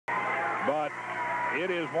but it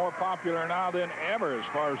is more popular now than ever as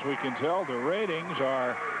far as we can tell. The ratings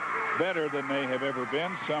are better than they have ever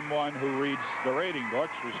been. Someone who reads the rating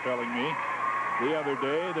books was telling me the other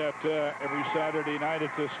day that every Saturday night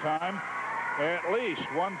at this time, at least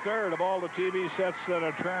 1/3 of all the TV sets that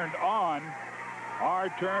are turned on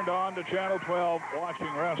to Channel 12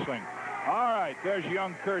 watching wrestling. All right, there's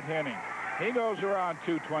young Curt Hennig. He goes around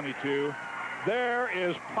 222. There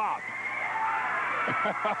is Pop.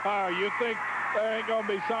 You think there ain't going to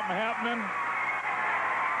be something happening?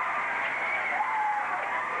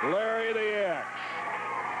 Larry the X.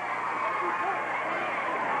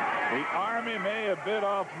 The Army may have bit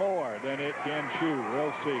off more than it can chew.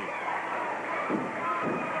 We'll see.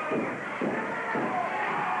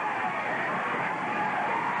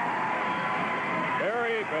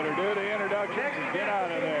 Harry, better do the introductions and get out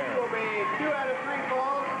of there. Will be 2 out of 3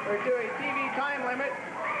 falls or to a TV time limit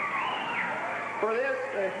for this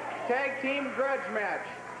tag team grudge match.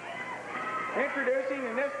 Introducing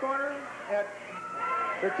in this corner at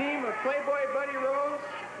the team of Playboy Buddy Rose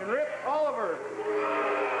and Rip Oliver.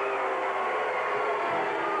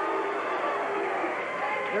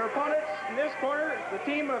 Their opponents in this corner, the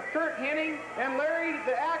team of Curt Hennig and Larry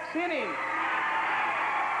the Axe Hennig.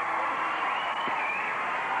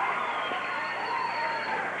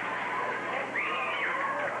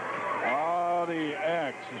 Oh, the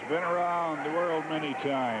Axe has been around the world many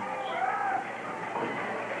times.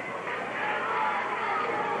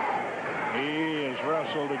 He has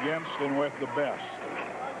wrestled against and with the best.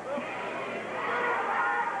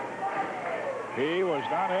 He was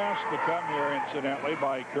not asked to come here, incidentally,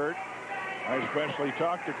 by Curt. I especially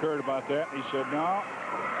talked to Curt about that, and he said, no.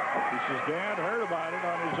 He says, Dad heard about it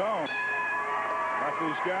on his own. If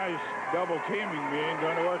these guys double-teaming me ain't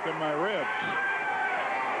going to work in my ribs.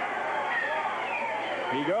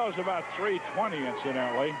 He goes about 320,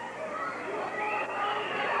 incidentally.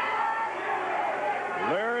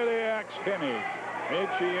 Larry the Axe Hennig,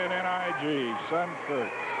 Hennig, son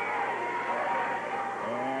Curt.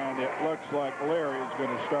 And it looks like Larry is going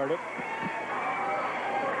to start it.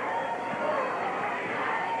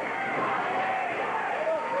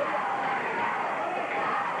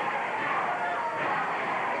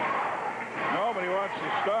 Nobody wants to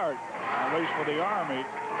start, at least for the Army.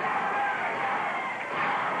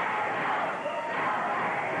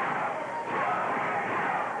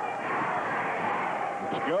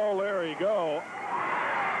 Go, Larry, go.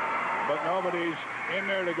 But nobody's in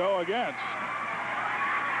there to go against.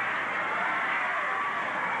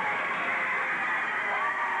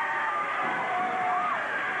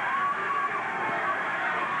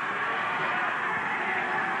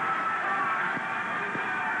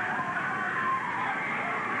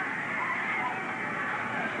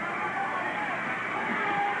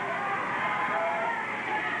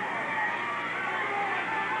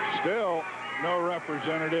 Still, no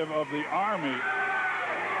representative of the Army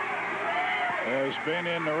has been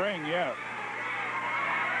in the ring yet.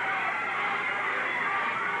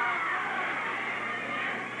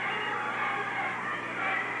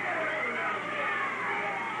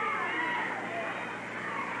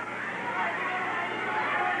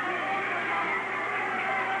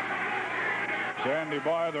 Sandy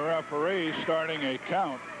Boy, the referee, starting a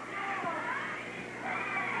count.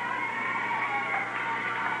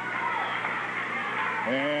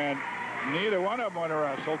 And neither one of them want to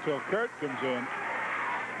wrestle till Curt comes in.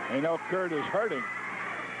 They know Curt is hurting.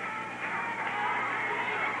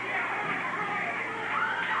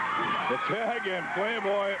 The tag and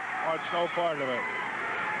Playboy wants no part of it.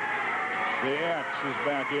 The Axe is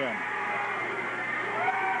back in.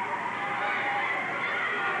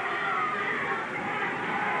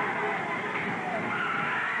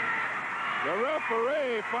 The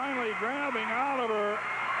referee finally grabbing Oliver,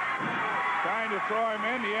 trying to throw him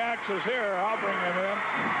in. The Axe is here. I'll bring him in.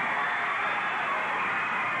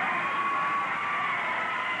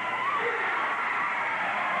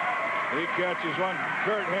 He catches one from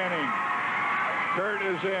Curt Hennig. Curt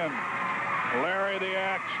is in. Larry the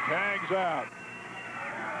Axe tags out.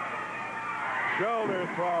 Shoulder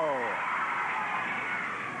throw.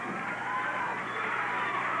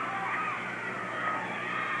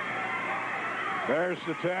 There's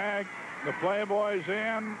the tag. The Playboy's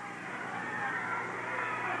in.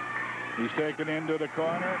 He's taken into the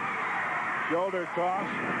corner. Shoulder toss.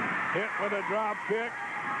 Hit with a drop kick.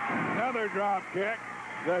 Another drop kick.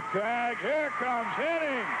 The tag. Here comes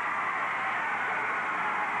Hennig.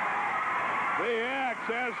 The Axe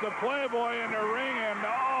has the Playboy in the ring, and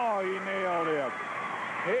oh, he nailed him.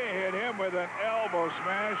 He hit him with an elbow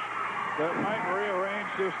smash that might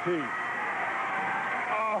rearrange his teeth.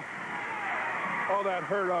 Oh, Oh, that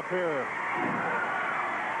hurt up here.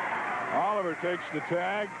 Oliver takes the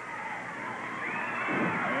tag.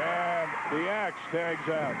 And the axe tags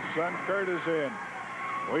out. Son Curt is in.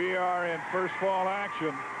 We are in first fall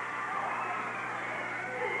action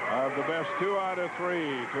of the best 2 out of 3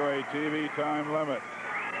 to a TV time limit.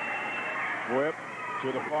 Whip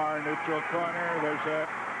to the far neutral corner. There's that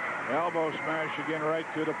elbow smash again right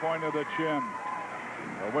to the point of the chin.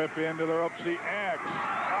 The whip into the ropes. The axe.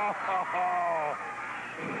 Oh.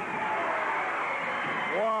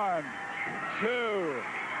 1, 2, 3.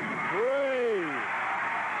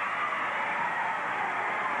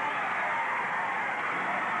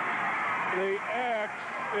 The axe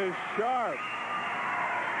is sharp,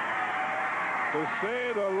 to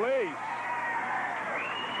say the least.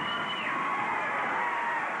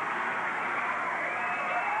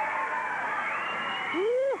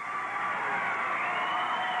 Woo.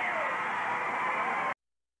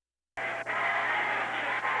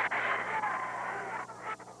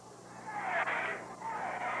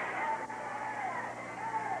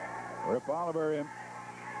 Rip Oliver in.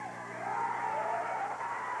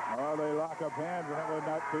 Oh, they lock up hands, and that was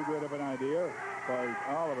not too good of an idea as far as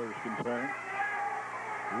Oliver's concerned.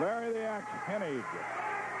 Larry the Axe Hennig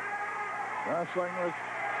wrestling with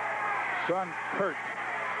son Curt.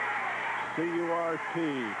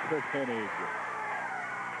 C-U-R-T, Curt Hennig.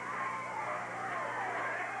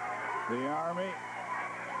 The Army,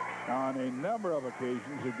 on a number of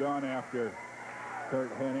occasions, have gone after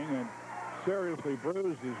Curt Hennig and seriously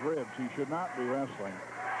bruised his ribs. He should not be wrestling.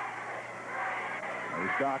 His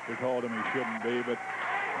doctor told him he shouldn't be, but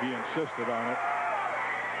he insisted on it.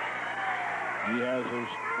 He has his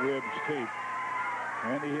ribs taped,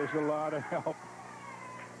 and he has a lot of help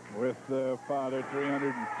with father,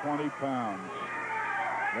 320 pounds.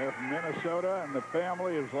 They're from Minnesota, and the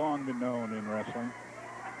family has long been known in wrestling.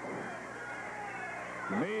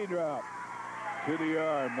 Knee drop to the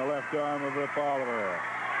arm, the left arm of Rip Oliver.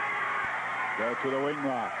 Go to the wing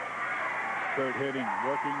lock. Curt Hennig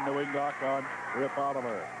working the wing lock on Rip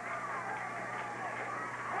Oliver.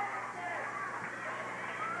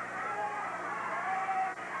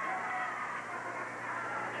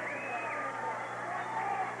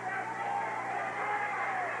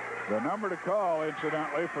 The number to call,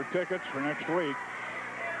 incidentally, for tickets for next week,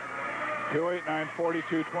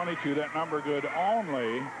 289-4222. That number good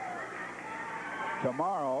only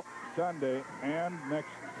tomorrow, Sunday, and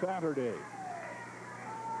next Saturday.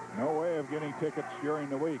 No way of getting tickets during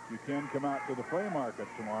the week. You can come out to the flea market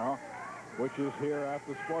tomorrow, which is here at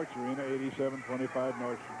the Sports Arena, 8725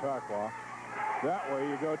 North Chautauqua. That way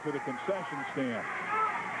you go to the concession stand.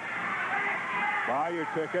 Buy your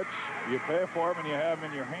tickets, you pay for them, and you have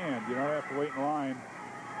them in your hand. You don't have to wait in line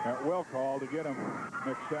at will call to get them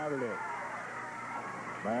next Saturday.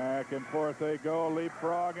 Back and forth they go,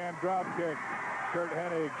 leapfrog and drop kick. Curt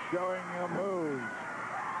Hennig showing the moves.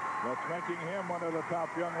 That's making him one of the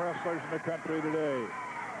top young wrestlers in the country today.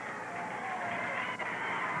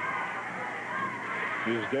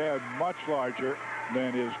 His dad much larger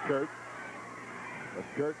than is Curt. But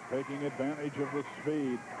Curt taking advantage of the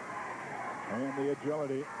speed and the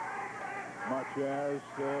agility, much as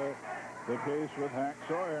the case with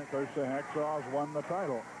Hacksaw. And of course, the Hacksaws won the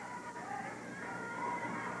title.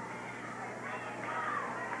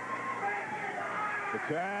 The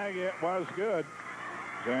tag, it was good.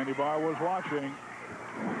 Sandy Barr was watching.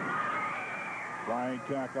 Flying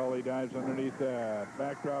tackle, he dives underneath that.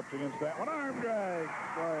 Backdrops against that one. Arm drag.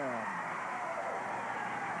 Slam.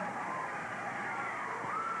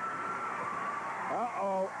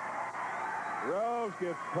 Uh-oh. Rose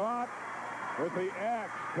gets caught with the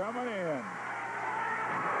axe coming in.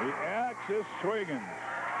 The axe is swinging.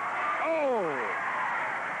 Oh!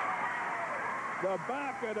 The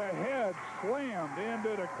back of the head slammed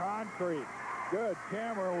into the concrete. Good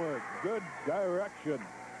camera work. Good direction.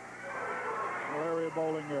 Larry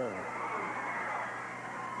Bollinger.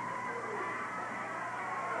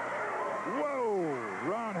 Whoa!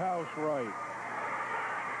 Roundhouse right.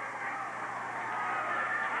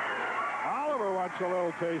 Oliver wants a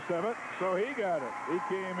little taste of it, so he got it. He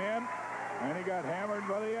came in, and he got hammered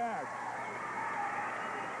by the axe.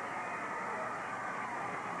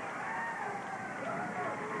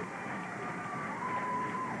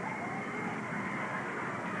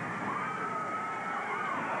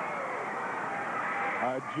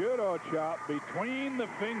 A judo chop between the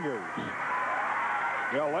fingers.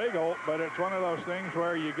 Illegal, but it's one of those things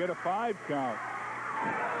where you get a 5 count.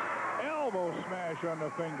 Elbow smash on the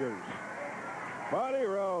fingers. Buddy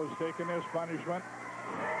Rose taking his punishment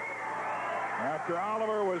after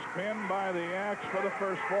Oliver was pinned by the axe for the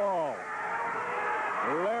first fall.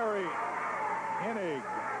 Larry Hennig.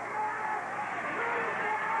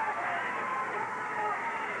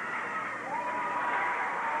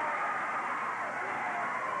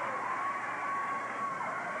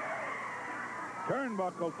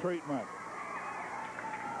 Turnbuckle treatment.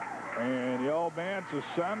 And the old man says,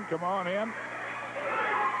 son, come on in.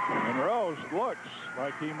 And Rose looks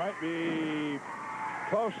like he might be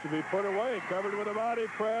close to be put away, covered with a body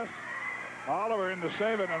press. Oliver in to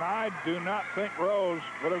save it, and I do not think Rose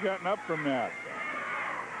would have gotten up from that.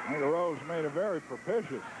 I think Rose made a very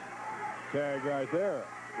propitious tag right there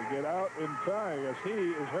to get out in time as he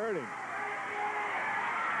is hurting.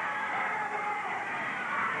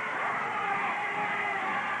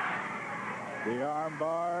 The arm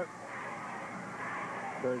bar.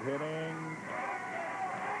 Curt Hennig.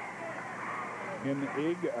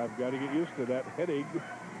 Hennig. I've got to get used to that. Hennig.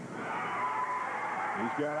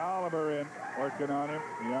 He's got Oliver in, working on him.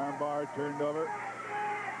 The arm bar turned over.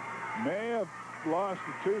 May have lost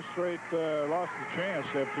the chance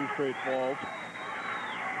to have 2 straight falls.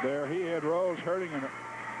 There he had Rose hurting, and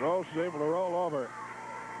Rose was able to roll over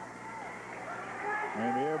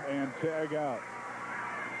and tag out.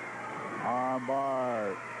 Arm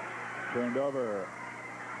bar turned over.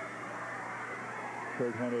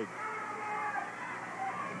 Curt Hennig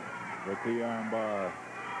with the arm bar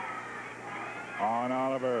on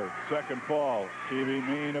Oliver. Second fall, TV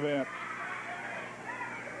main event.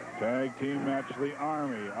 Tag team match, the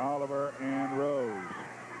Army, Oliver and Rose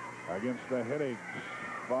against the Hennigs.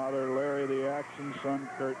 Father Larry the Action, son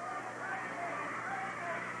Curt.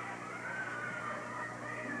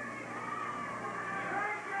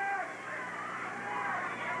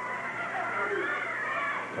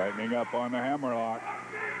 Tightening up on the hammerlock.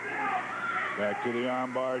 Back to the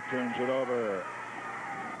armbar, turns it over.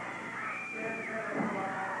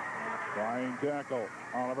 Flying tackle.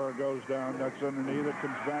 Oliver goes down, ducks underneath it,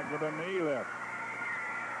 comes back with a knee lift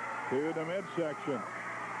to the midsection.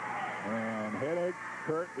 And Hennig,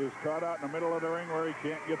 Curt is caught out in the middle of the ring where he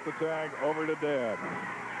can't get the tag over to Dad.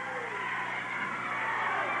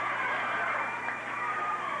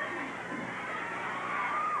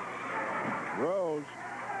 Rose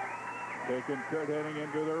taking Curt Hennig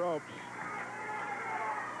into the ropes.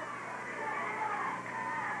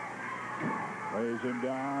 Lays him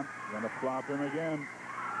down. Going to flop him again.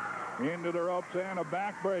 Into the ropes and a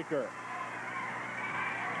backbreaker.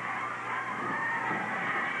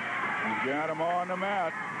 He's got him on the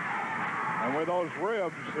mat. And with those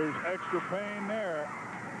ribs, there's extra pain there.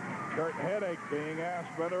 Curt Hennig being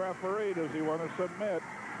asked by the referee, does he want to submit?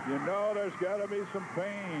 You know there's got to be some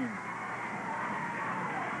pain.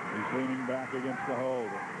 He's leaning back against the hold.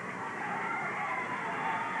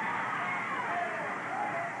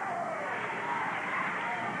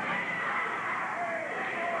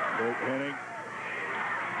 Curt Hennig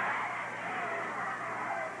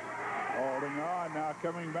holding on, now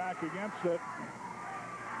coming back against it.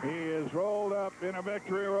 He is rolled up in a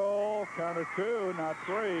victory roll. Count of 2, not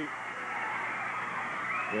 3.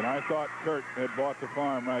 And I thought Curt had bought the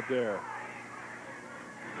farm right there.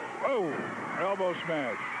 Oh, elbow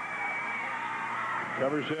smash.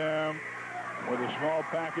 Covers him with a small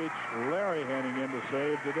package. Larry Hennig in to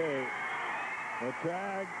save today. The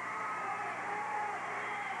tag.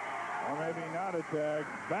 Or maybe not a tag.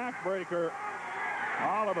 Backbreaker.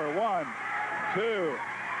 Oliver, 1, 2.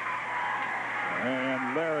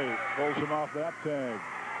 And Larry pulls him off that tag.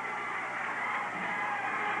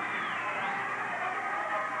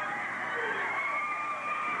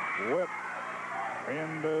 Whip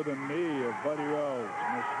into the knee of Buddy Rose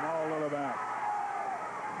in a small little back.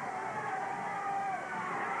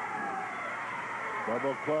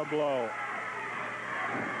 Double club blow.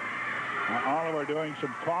 Now Oliver doing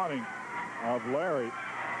some taunting of Larry.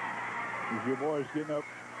 Your boy's getting up,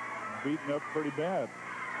 beaten up pretty bad.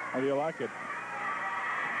 How do you like it?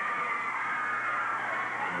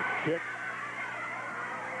 The kick.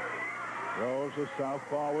 Rose a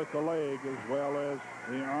southpaw with the leg as well as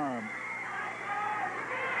the arm.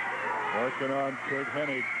 Working on Curt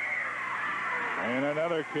Hennig. And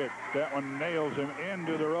another kick. That one nails him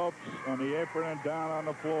into the ropes on the apron and down on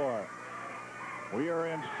the floor. We are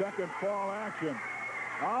in second fall action.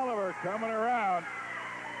 Oliver coming around.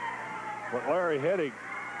 But Larry Hennig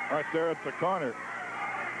right there at the corner.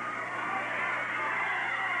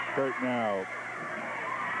 Curt now.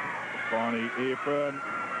 Bonnie apron.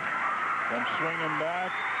 Comes swinging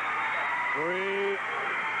back. 3.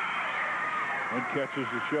 And catches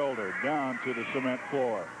the shoulder down to the cement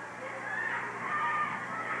floor.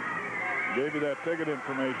 Gave you that ticket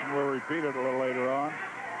information. We'll repeat it a little later on.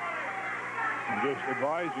 I'm just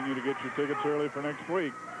advising you to get your tickets early for next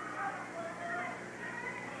week.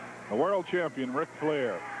 The world champion, Ric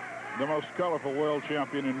Flair. The most colorful world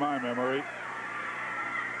champion in my memory.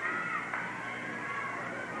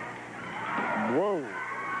 Whoa.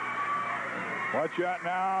 Watch out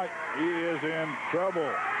now. He is in trouble.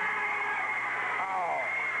 Oh.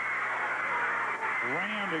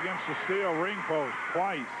 Rammed against the steel ring post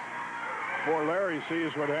twice before Larry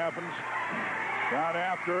sees what happens. Got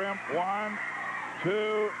after him. 1,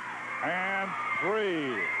 2, and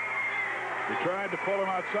 3. He tried to pull him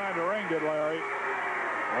outside the ring, did Larry,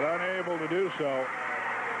 but unable to do so.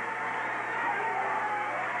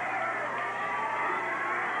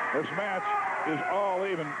 This match is all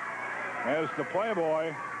even as the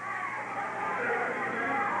Playboy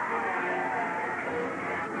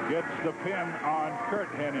gets the pin on Curt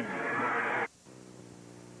Hennig.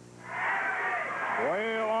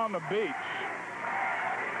 Wail on the beach.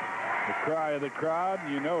 The cry of the crowd,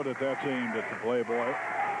 you know that that's aimed at the Playboy.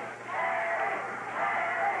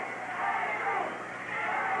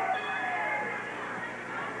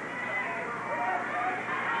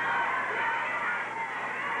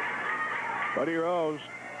 Buddy Rose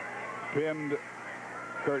pinned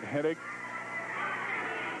Curt Hennig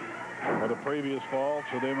for the previous fall,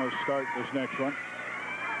 so they must start this next one.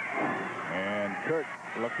 And Curt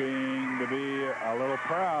looking to be a little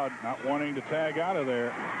proud, not wanting to tag out of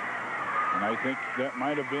there. And I think that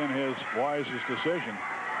might have been his wisest decision.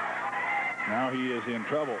 Now he is in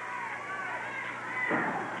trouble.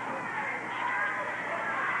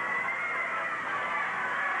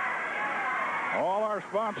 All our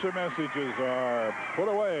sponsor messages are put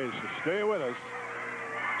away, so stay with us.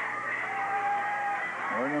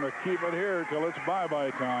 We're going to keep it here till it's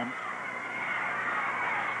bye-bye time.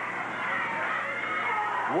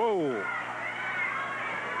 Whoa.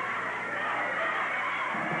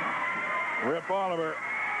 Rip Oliver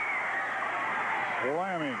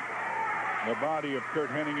slamming the body of Curt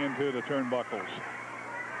Hennig into the turnbuckles.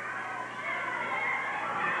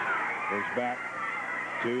 Goes back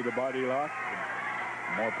to the body lock,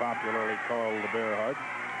 more popularly called the bear hug.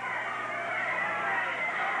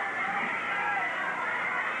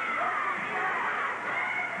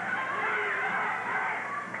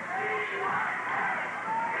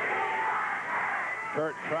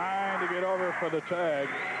 Curt trying to get over for the tag.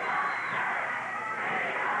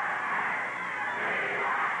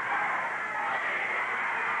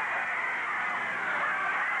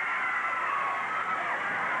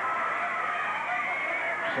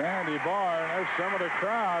 Sandy Bar, and there's some of the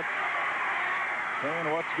crowd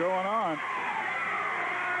saying what's going on.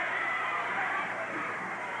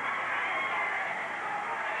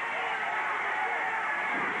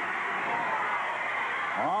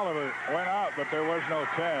 Oliver went out, but there was no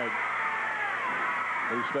tag.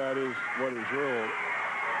 At least that is what is ruled.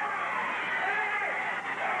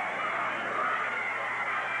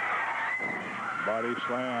 Body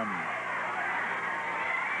slam.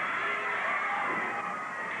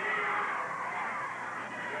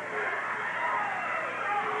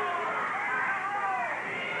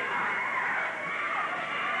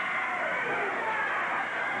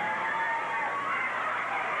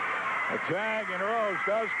 A tag, and Rose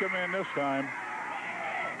does come in this time.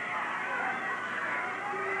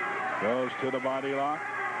 Goes to the body lock.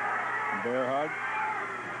 Bear hug.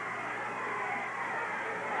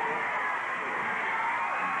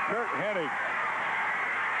 Curt Hennig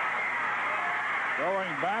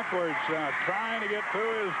going backwards, trying to get to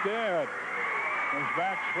his dad. His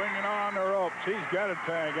back swinging on the ropes. He's got to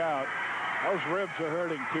tag out. Those ribs are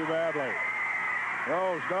hurting too badly.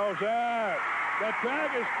 Rose knows that. The tag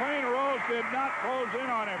is clean. Rose did not close in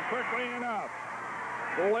on him quickly enough.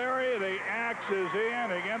 Larry, the axe is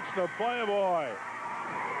in against the Playboy.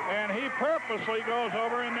 And he purposely goes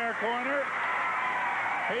over in their corner.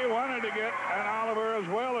 He wanted to get an Oliver as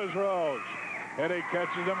well as Rose. And he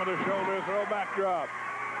catches him with a shoulder throw backdrop.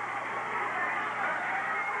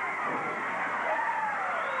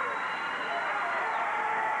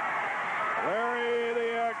 Larry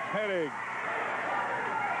the Axe Hennig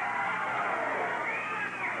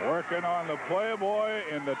working on the Playboy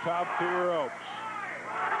in the top 2 ropes.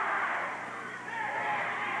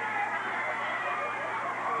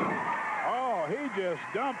 Oh, he just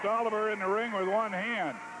dumped Oliver in the ring with one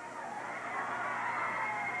hand.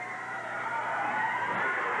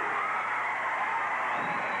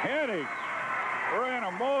 Hennig ran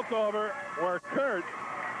them both over where Curt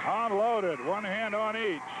unloaded, one hand on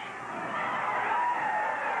each.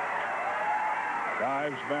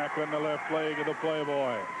 Dives back on the left leg of the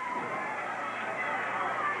Playboy.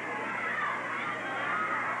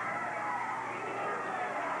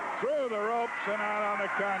 Through the ropes and out on the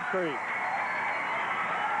concrete.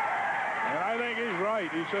 And I think he's right.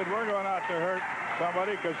 He said, we're going out to hurt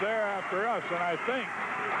somebody because they're after us. And I think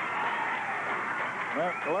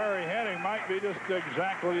that Larry Hennig might be just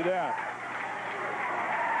exactly that.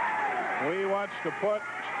 He wants to put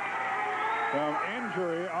some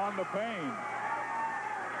injury on the pain.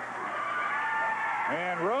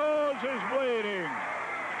 And Rose is bleeding.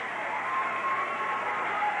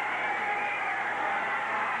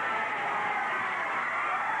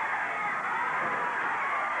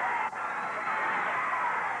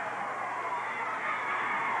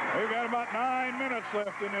 We've got about 9 minutes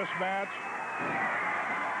left in this match.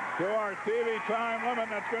 To our TV time limit,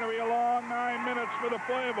 that's going to be a long 9 minutes for the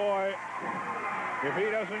Playboy. If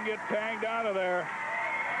he doesn't get tagged out of there,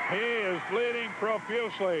 he is bleeding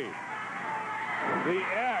profusely. The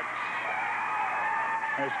X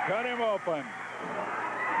has cut him open.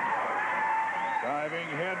 Diving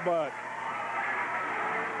headbutt.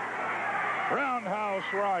 Roundhouse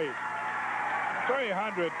right.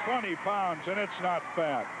 320 pounds, and it's not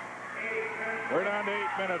fat. We're down to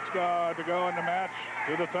 8 minutes to go in the match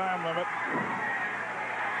to the time limit.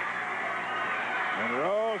 And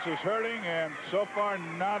Rose is hurting and so far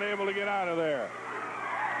not able to get out of there.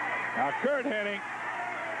 Now Curt Hennig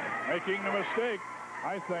making the mistake,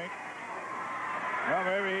 I think. Well,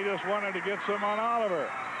 maybe he just wanted to get some on Oliver.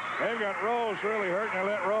 They've got Rose really hurt, and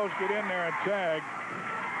they let Rose get in there and tag.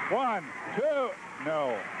 1, 2,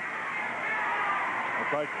 no.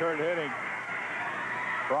 Looks like Curt Hennig.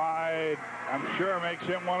 Pride, I'm sure, makes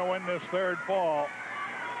him want to win this third fall.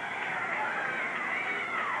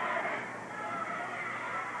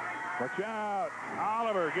 Watch out.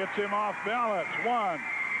 Oliver gets him off balance. 1,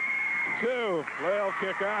 2. Flail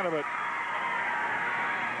kick out of it.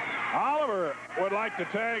 Oliver would like to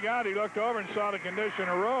tag out. He looked over and saw the condition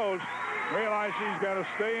of Rose. Realized he's got to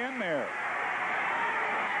stay in there.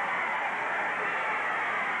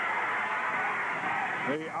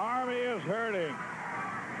 The Army is hurting.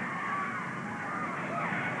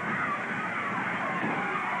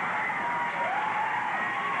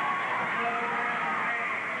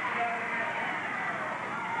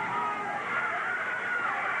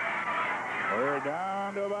 We're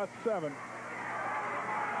down to about 7.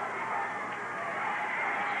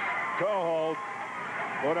 Toe hold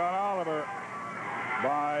put on Oliver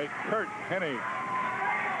by Curt Hennig.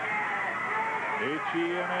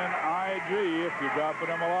 Hennig if you're dropping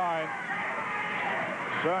him a line.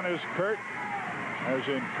 Son is Curt, as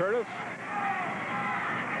in Curtis.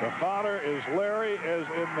 The father is Larry, as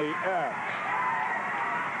in the X.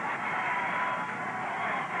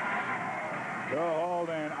 Toe hold,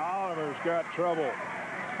 and Oliver's got trouble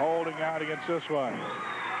holding out against this one.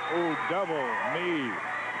 Ooh, double knee.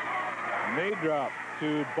 Knee drop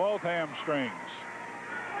to both hamstrings.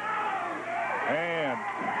 And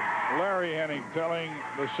Larry Hennig telling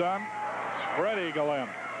the son, spread eagle him.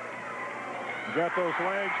 Got those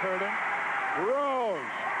legs hurting. Rose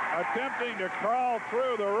attempting to crawl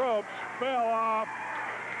through the ropes, fell off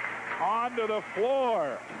onto the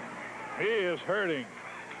floor. He is hurting.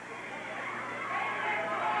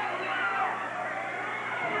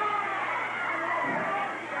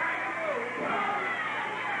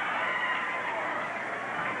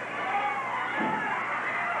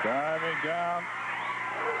 Diving down.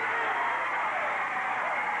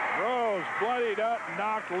 Rose bloodied up,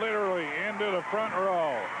 knocked literally into the front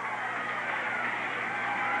row.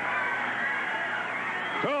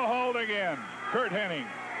 Toe hold again, Curt Hennig.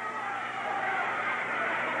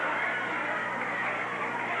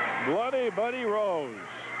 Bloody Buddy Rose.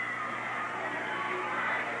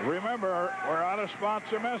 Remember, we're out of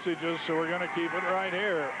sponsor messages, so we're going to keep it right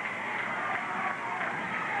here.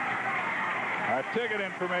 Our ticket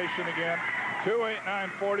information again,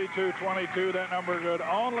 289-4222. That number good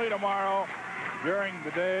only tomorrow during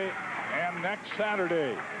the day and next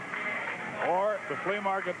Saturday. Or the flea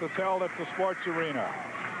market that's held at the sports arena.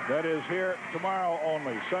 That is here tomorrow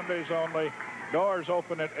only, Sundays only. Doors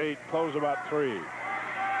open at 8, close about 3.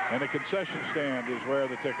 And the concession stand is where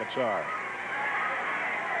the tickets are.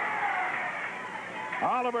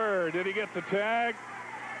 Oliver, did he get the tag?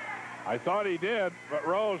 I thought he did, but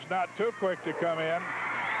Rose not too quick to come in.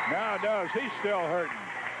 Now does. He's still hurting.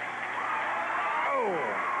 Oh,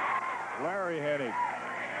 Larry Hennig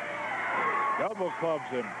double clubs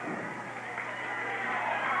him.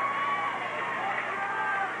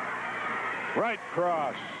 Right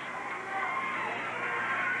cross.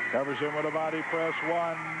 Covers him with a body press.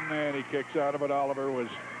 1, and he kicks out of it. Oliver was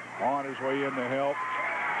on his way in to help.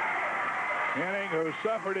 Hennig, who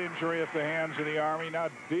suffered injury at the hands of the Army, now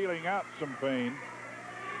dealing out some pain.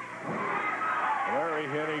 Larry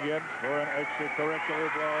Hennig in for an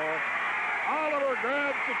extracurricular blow. Oliver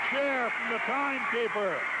grabs the chair from the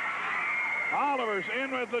timekeeper. Oliver's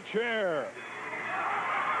in with the chair.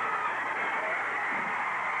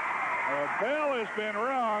 The bell has been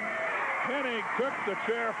rung. Hennig took the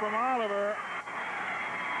chair from Oliver.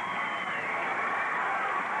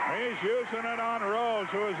 He's using it on Rose,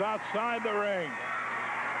 who is outside the ring.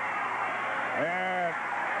 And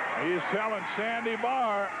he's telling Sandy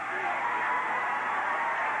Barr,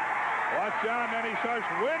 watch out, and then he starts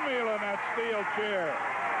windmilling that steel chair.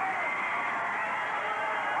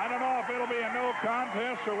 I don't know if it'll be a no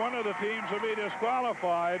contest or one of the teams will be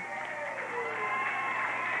disqualified.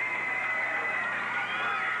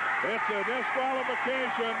 It's a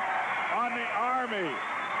disqualification on the Army.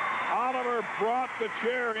 Oliver brought the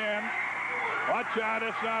chair in. Watch out,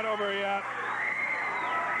 it's not over yet.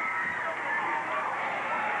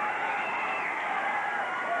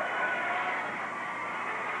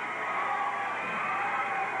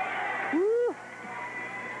 Woo.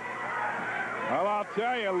 Well, I'll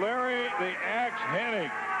tell you, Larry the Axe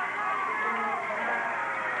Hennig.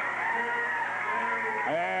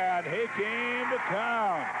 And he came to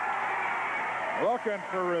town looking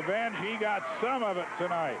for revenge. He got some of it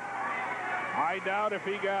tonight. I doubt if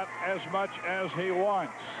he got as much as he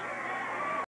wants.